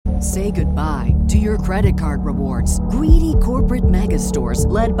Say goodbye to your credit card rewards. Greedy corporate mega stores,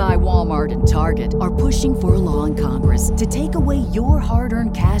 led by Walmart and Target, are pushing for a law in Congress to take away your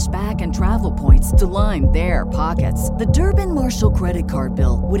hard-earned cash back and travel points to line their pockets. The Durbin-Marshall credit card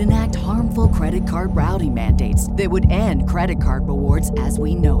bill would enact harmful credit card routing mandates that would end credit card rewards as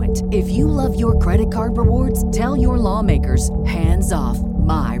we know it. If you love your credit card rewards, tell your lawmakers, hands off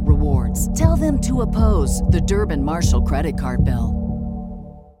my rewards. Tell them to oppose the Durbin-Marshall credit card bill.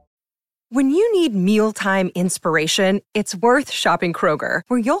 When you need mealtime inspiration, it's worth shopping Kroger,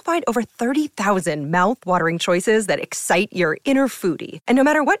 where you'll find over 30,000 mouth-watering choices that excite your inner foodie. And no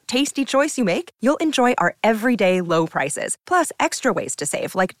matter what tasty choice you make, you'll enjoy our everyday low prices, plus extra ways to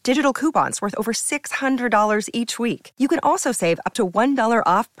save, like digital coupons worth over $600 each week. You can also save up to $1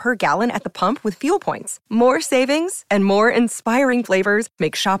 off per gallon at the pump with fuel points. More savings and more inspiring flavors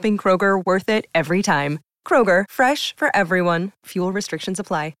make shopping Kroger worth it every time. Kroger, fresh for everyone. Fuel restrictions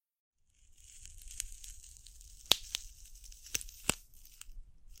apply.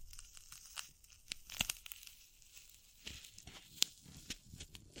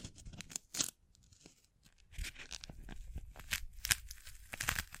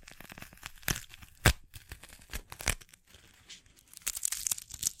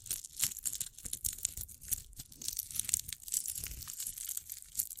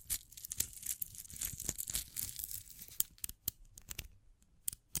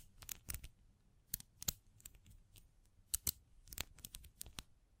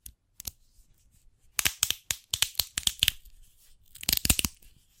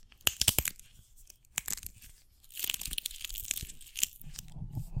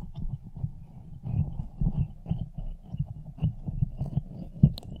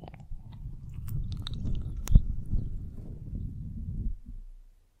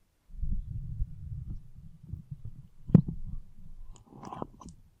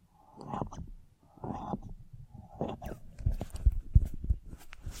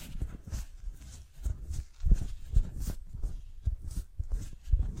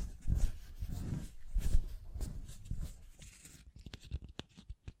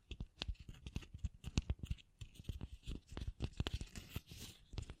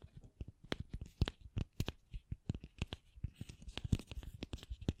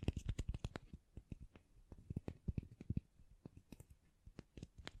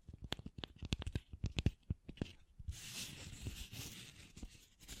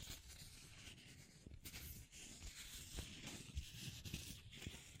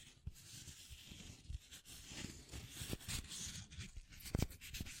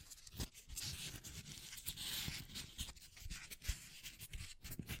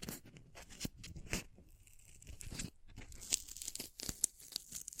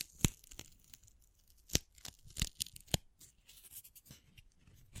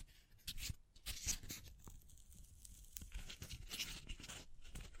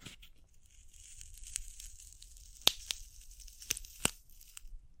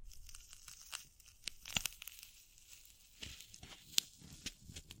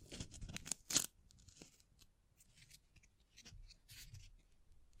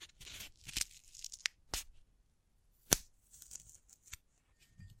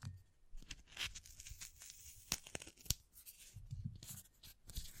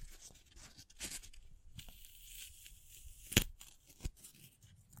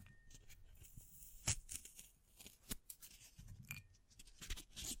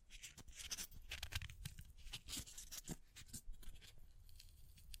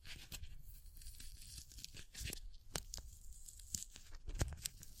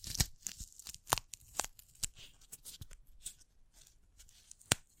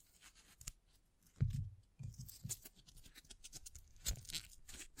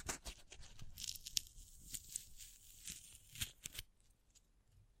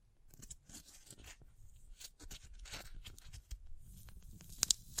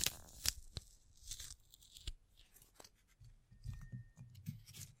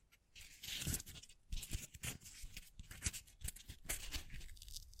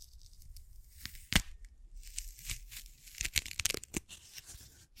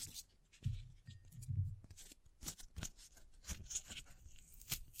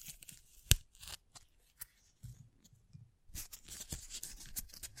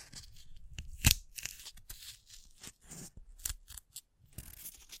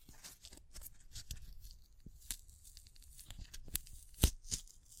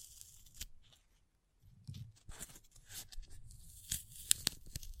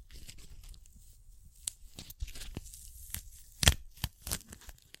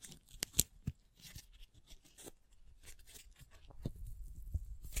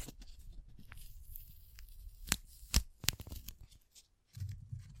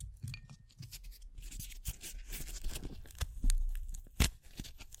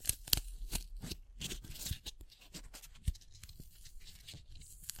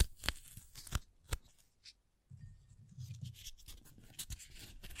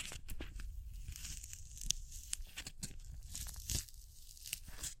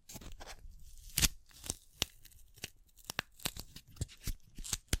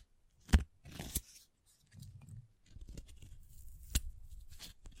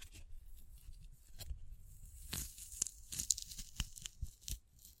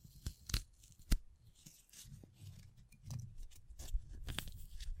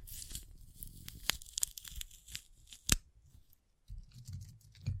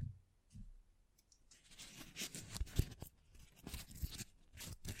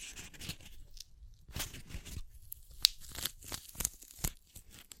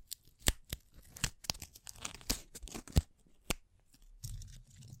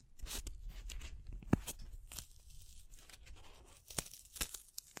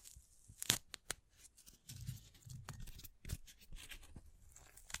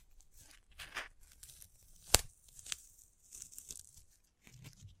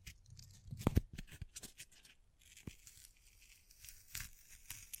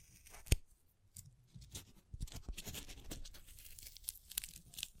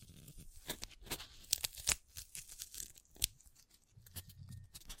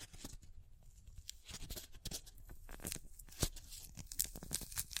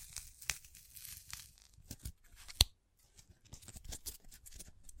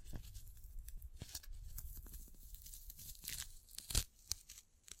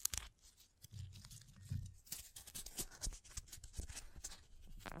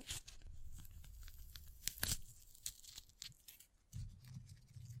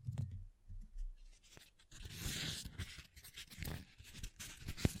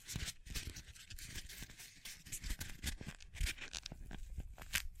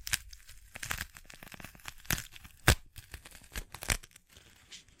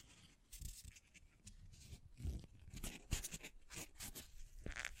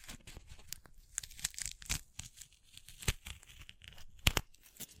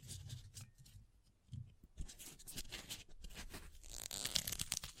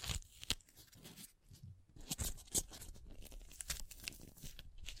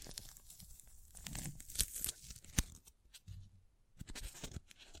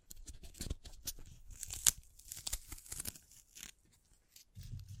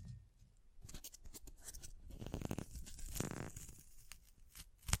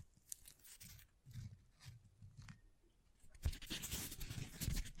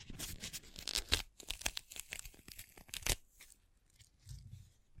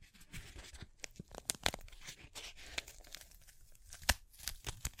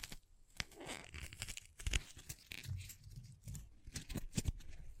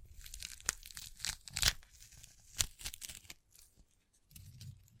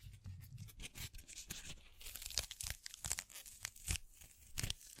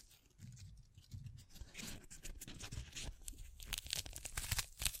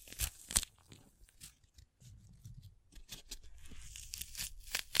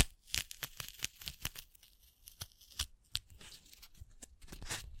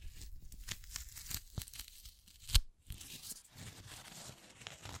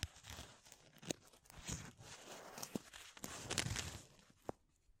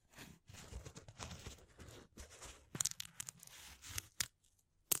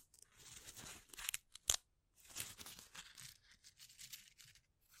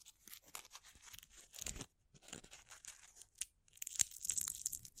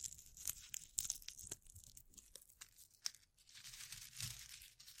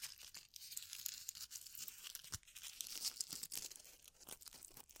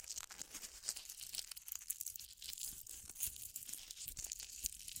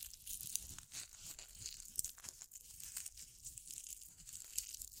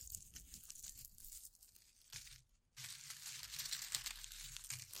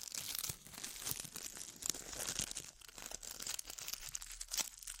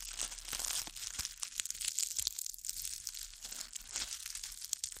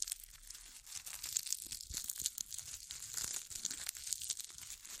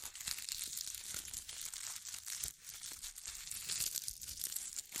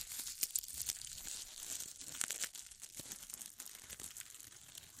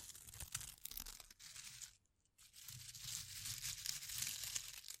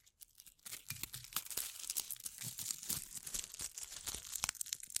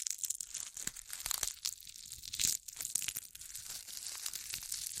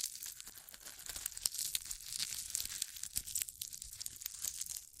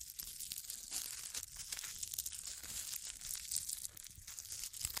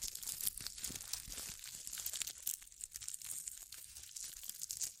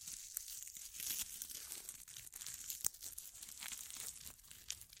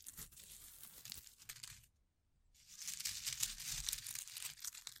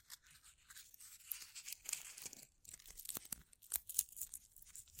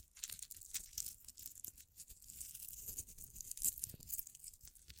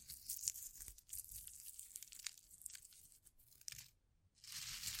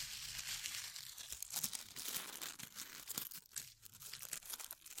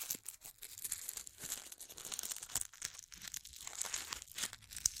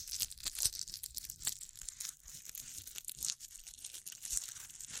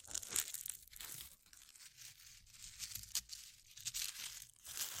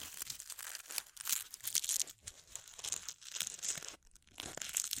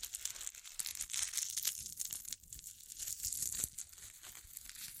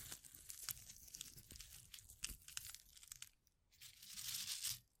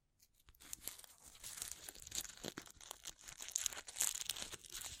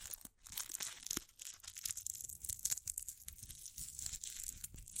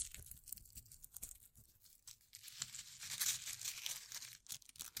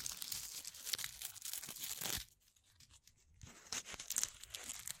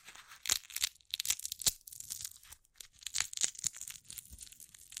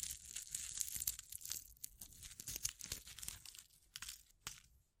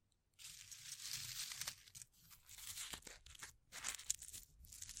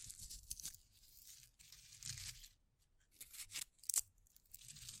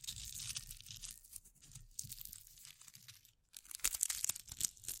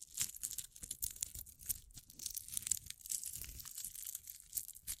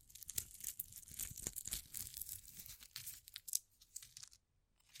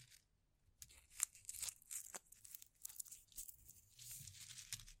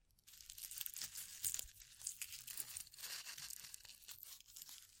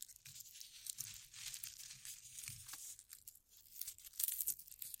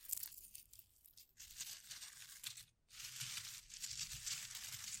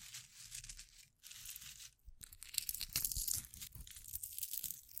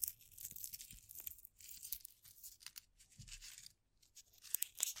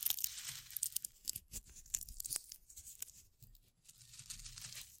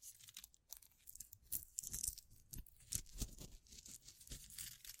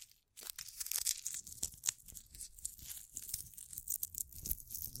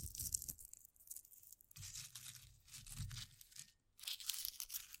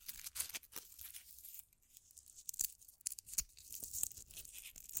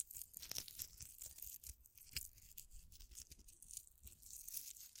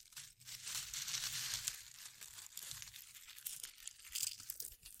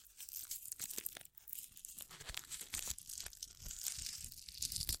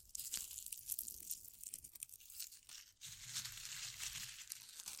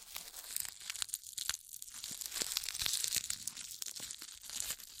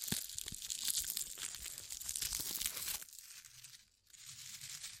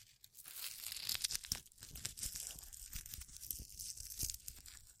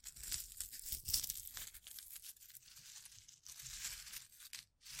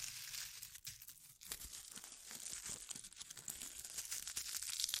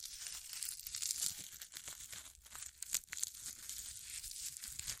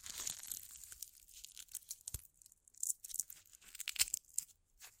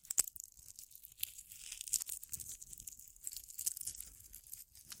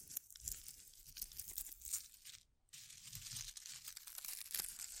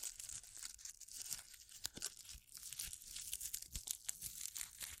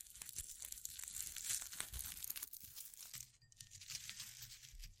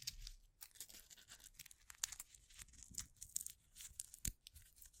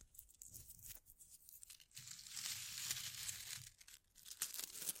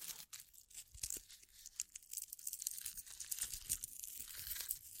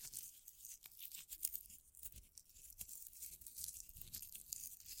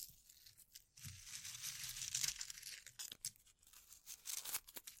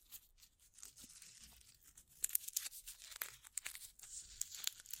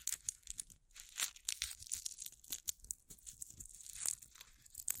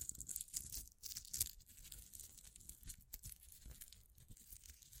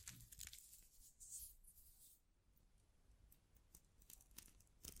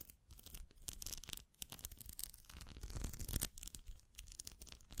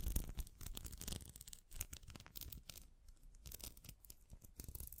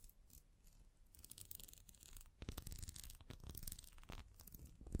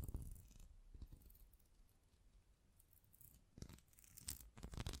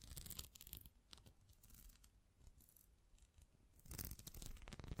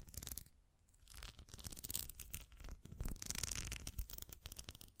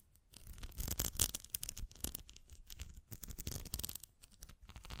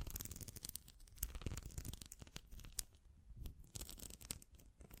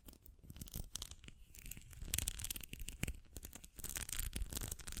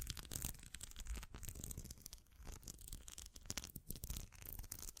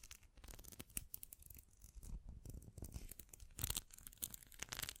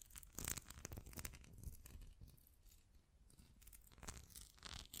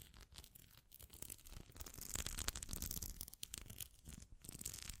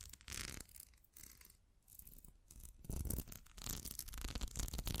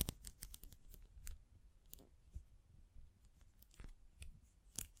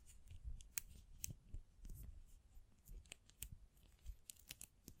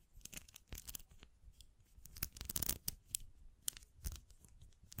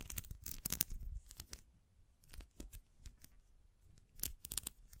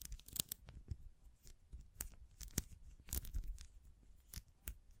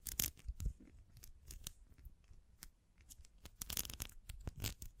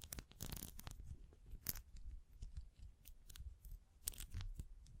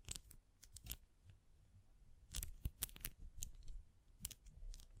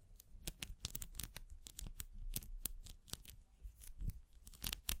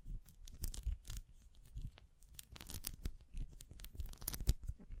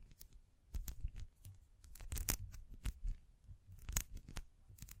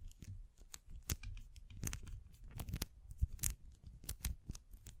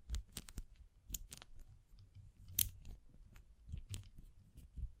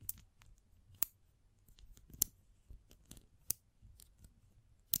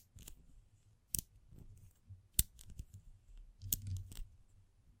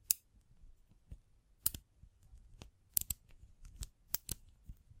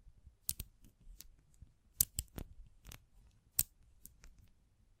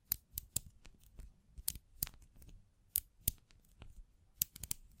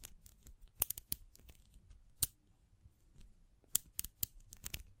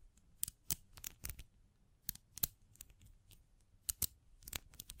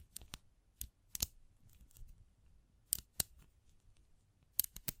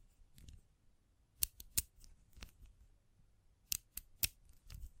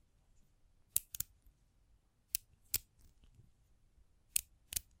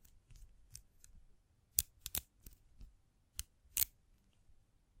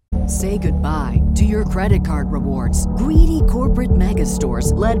 say goodbye to your credit card rewards. Greedy corporate mega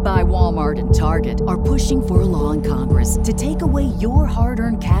stores, led by Walmart and Target, are pushing for a law in Congress to take away your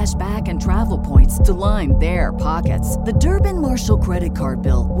hard-earned cash back and travel points to line their pockets. The Durbin-Marshall credit card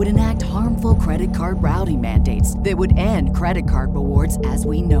bill would enact harmful credit card routing mandates that would end credit card rewards as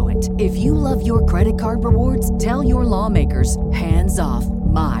we know it. If you love your credit card rewards, tell your lawmakers, hands off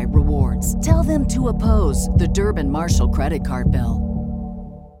my rewards. Tell them to oppose the Durbin-Marshall credit card bill.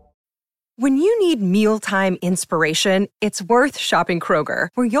 When you need mealtime inspiration, it's worth shopping Kroger,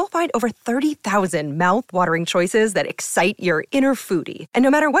 where you'll find over 30,000 mouth-watering choices that excite your inner foodie. And no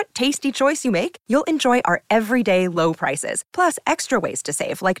matter what tasty choice you make, you'll enjoy our everyday low prices, plus extra ways to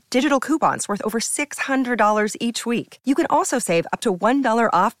save, like digital coupons worth over $600 each week. You can also save up to $1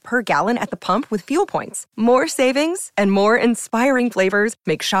 off per gallon at the pump with fuel points. More savings and more inspiring flavors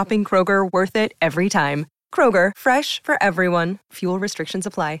make shopping Kroger worth it every time. Kroger, fresh for everyone. Fuel restrictions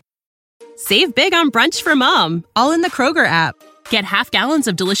apply. Save big on brunch for mom, all in the Kroger app. Get half gallons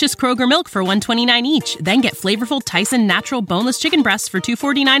of delicious Kroger milk for $1.29 each. Then get flavorful Tyson natural boneless chicken breasts for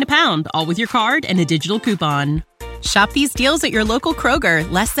 $2.49 a pound, all with your card and a digital coupon. Shop these deals at your local Kroger,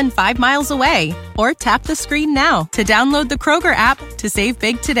 less than 5 miles away. Or tap the screen now to download the Kroger app to save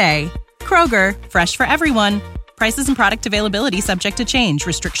big today. Kroger, fresh for everyone. Prices and product availability subject to change.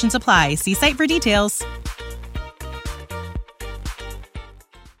 Restrictions apply. See site for details.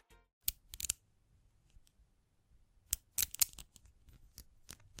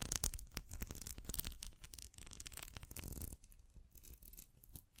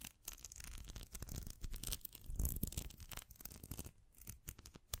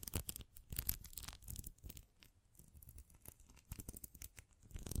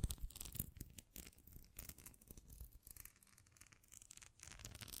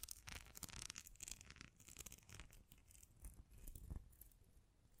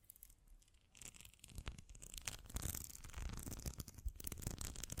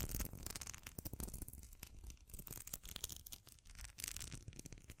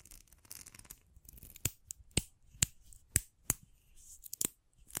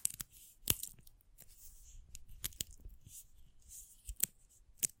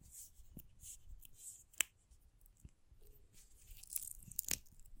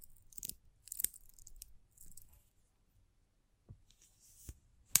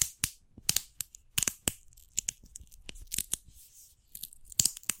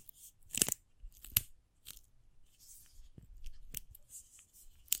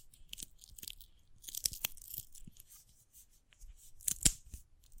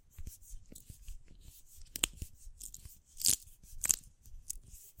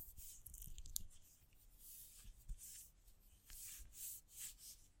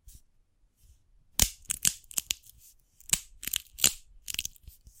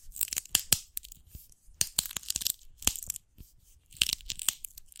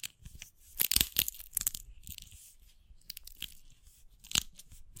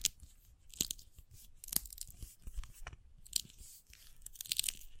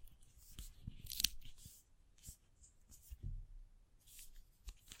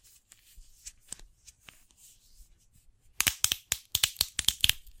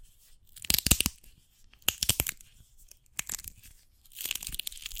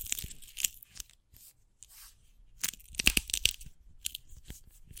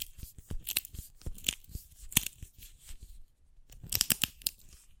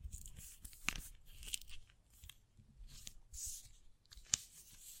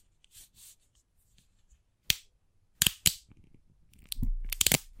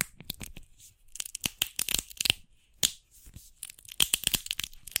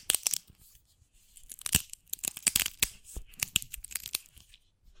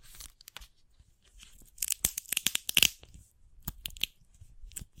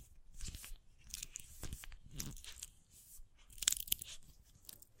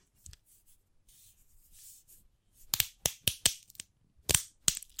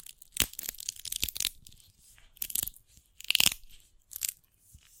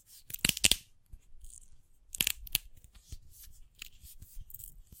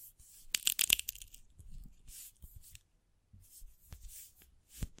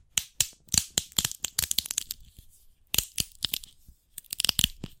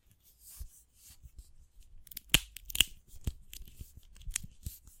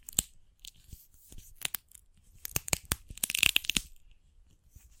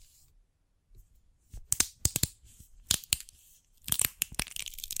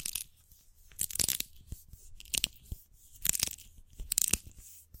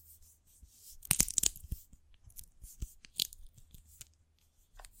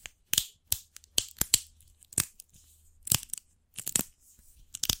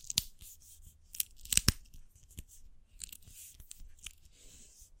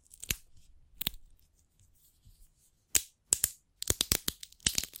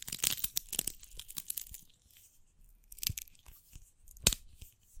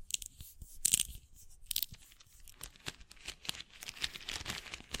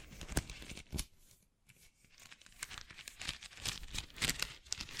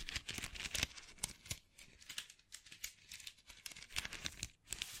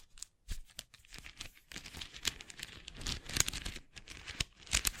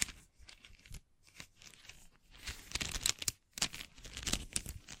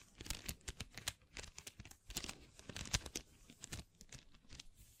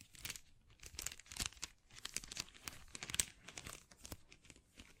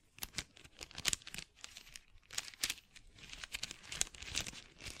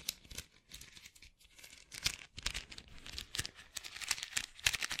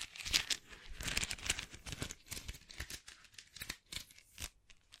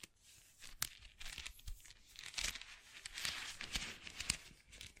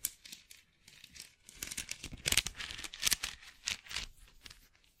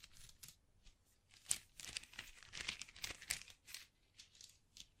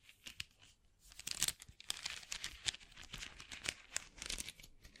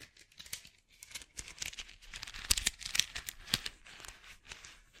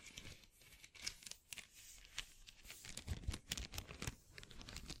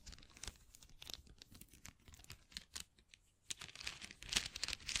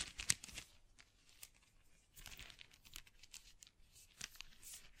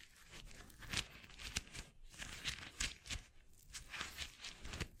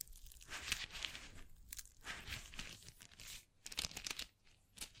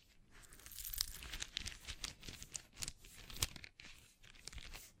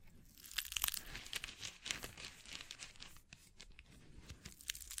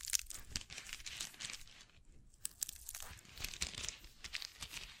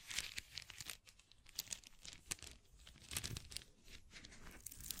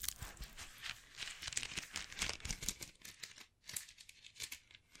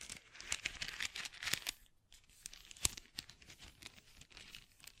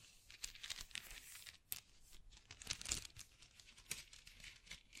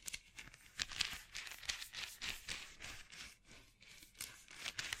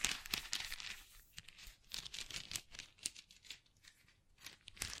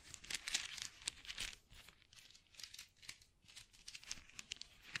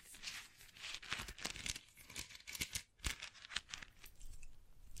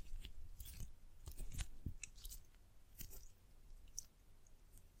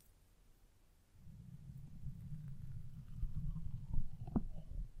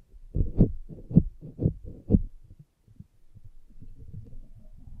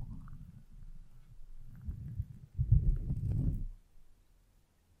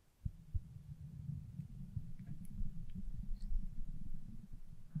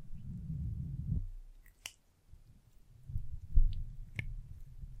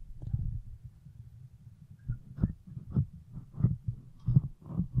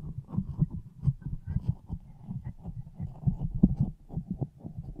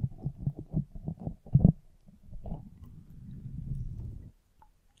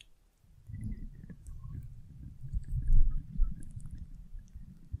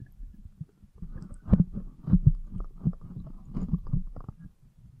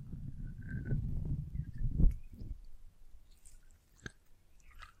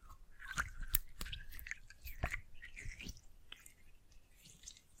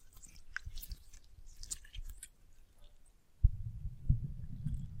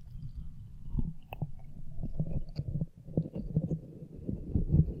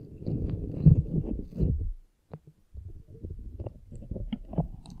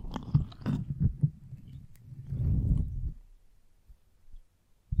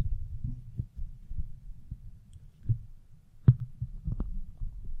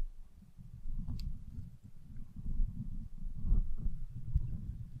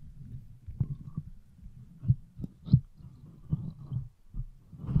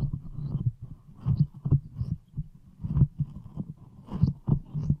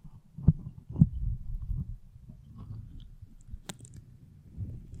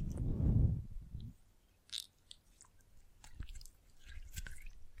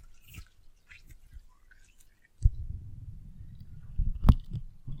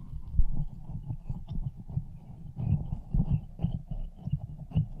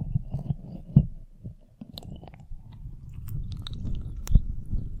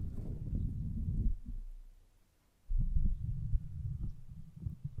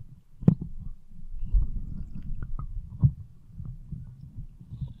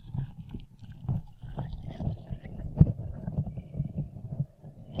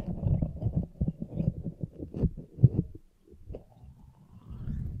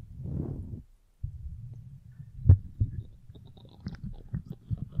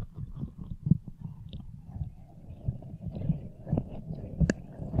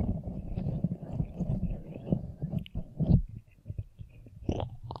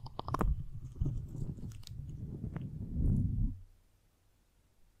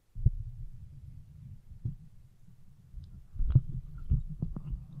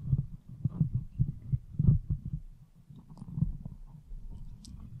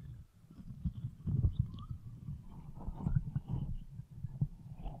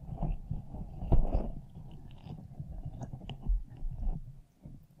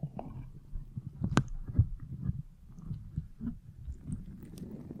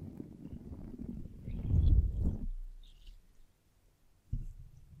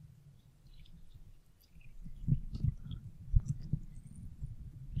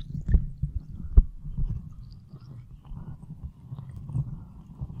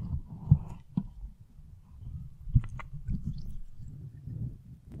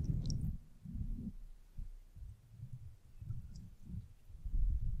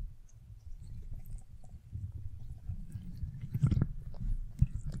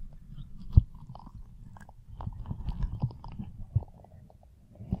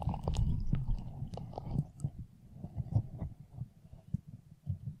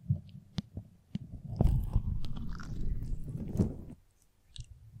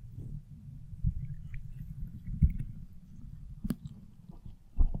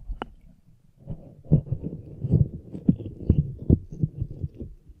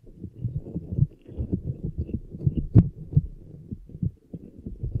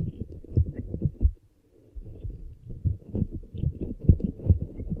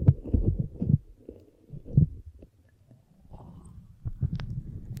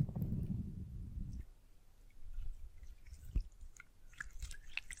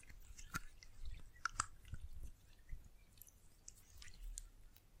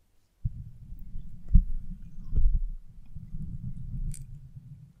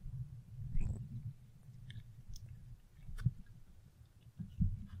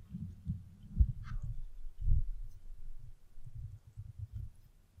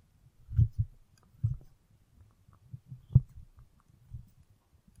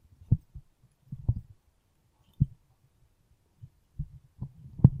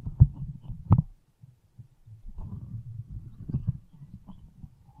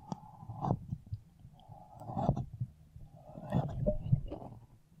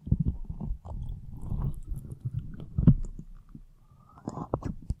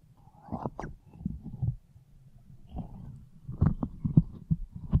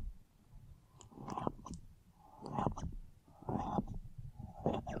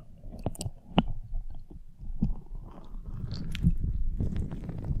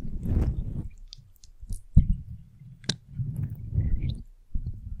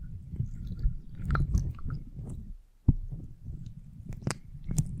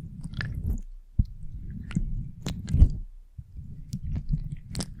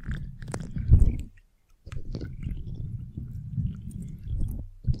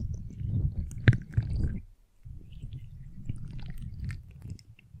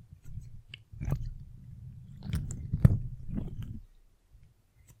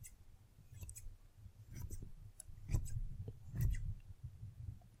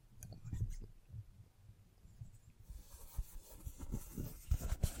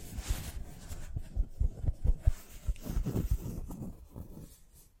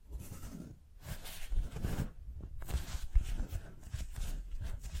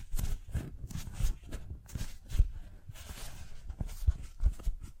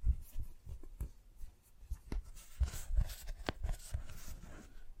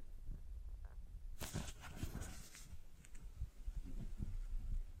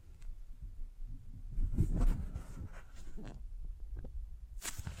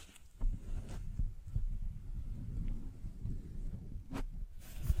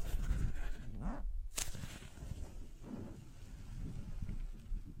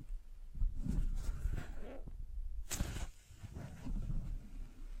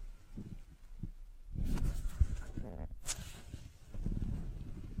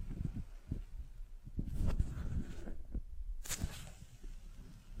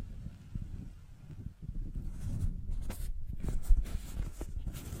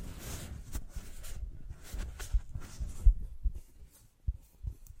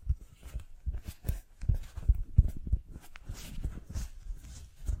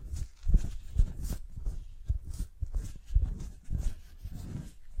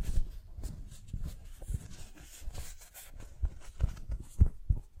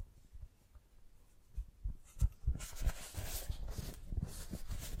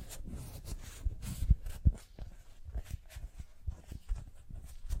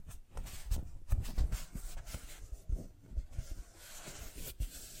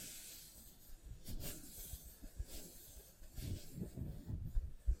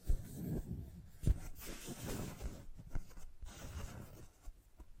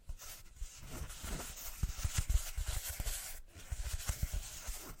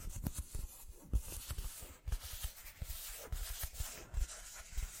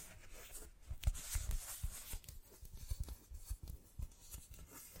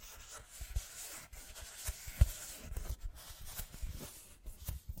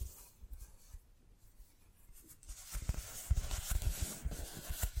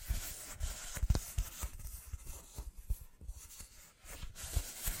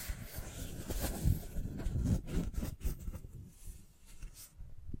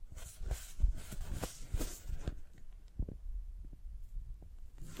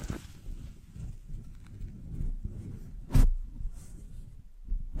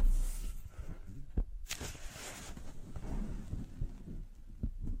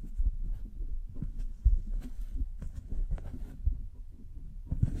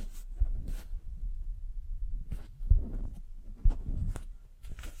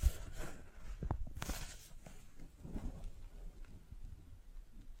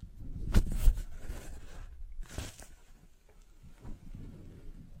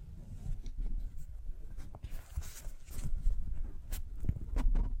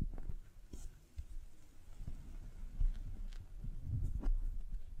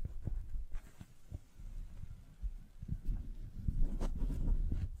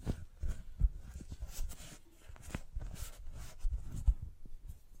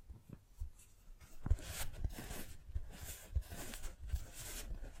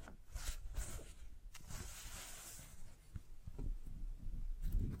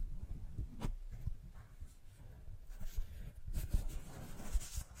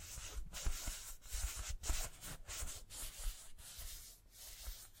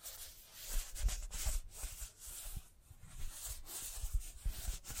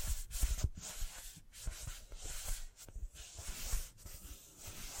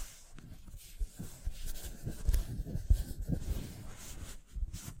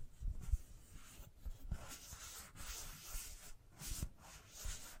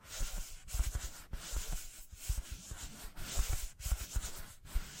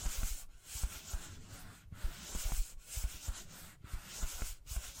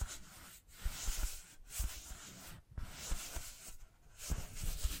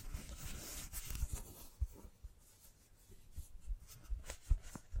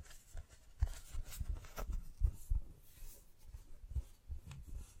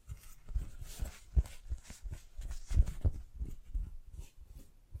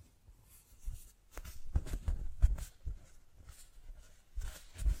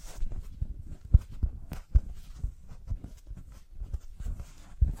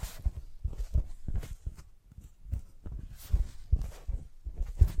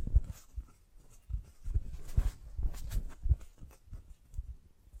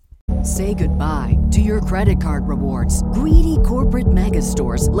 say goodbye to your credit card rewards. Greedy corporate mega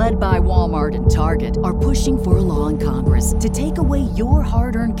stores, led by Walmart and Target, are pushing for a law in Congress to take away your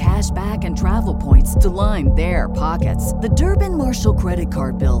hard-earned cash back and travel points to line their pockets. The Durbin-Marshall credit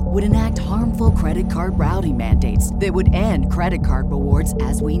card bill would enact harmful credit card routing mandates that would end credit card rewards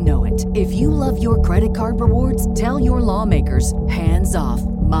as we know it. If you love your credit card rewards, tell your lawmakers, hands off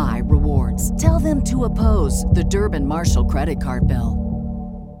my rewards. Tell them to oppose the Durbin-Marshall credit card bill.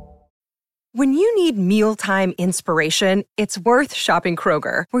 When you need mealtime inspiration, it's worth shopping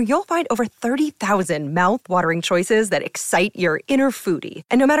Kroger, where you'll find over 30,000 mouth-watering choices that excite your inner foodie.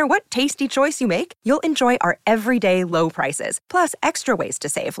 And no matter what tasty choice you make, you'll enjoy our everyday low prices, plus extra ways to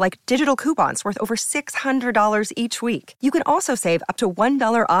save, like digital coupons worth over $600 each week. You can also save up to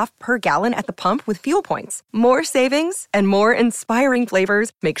 $1 off per gallon at the pump with fuel points. More savings and more inspiring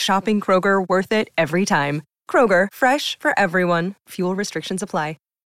flavors make shopping Kroger worth it every time. Kroger, fresh for everyone. Fuel restrictions apply.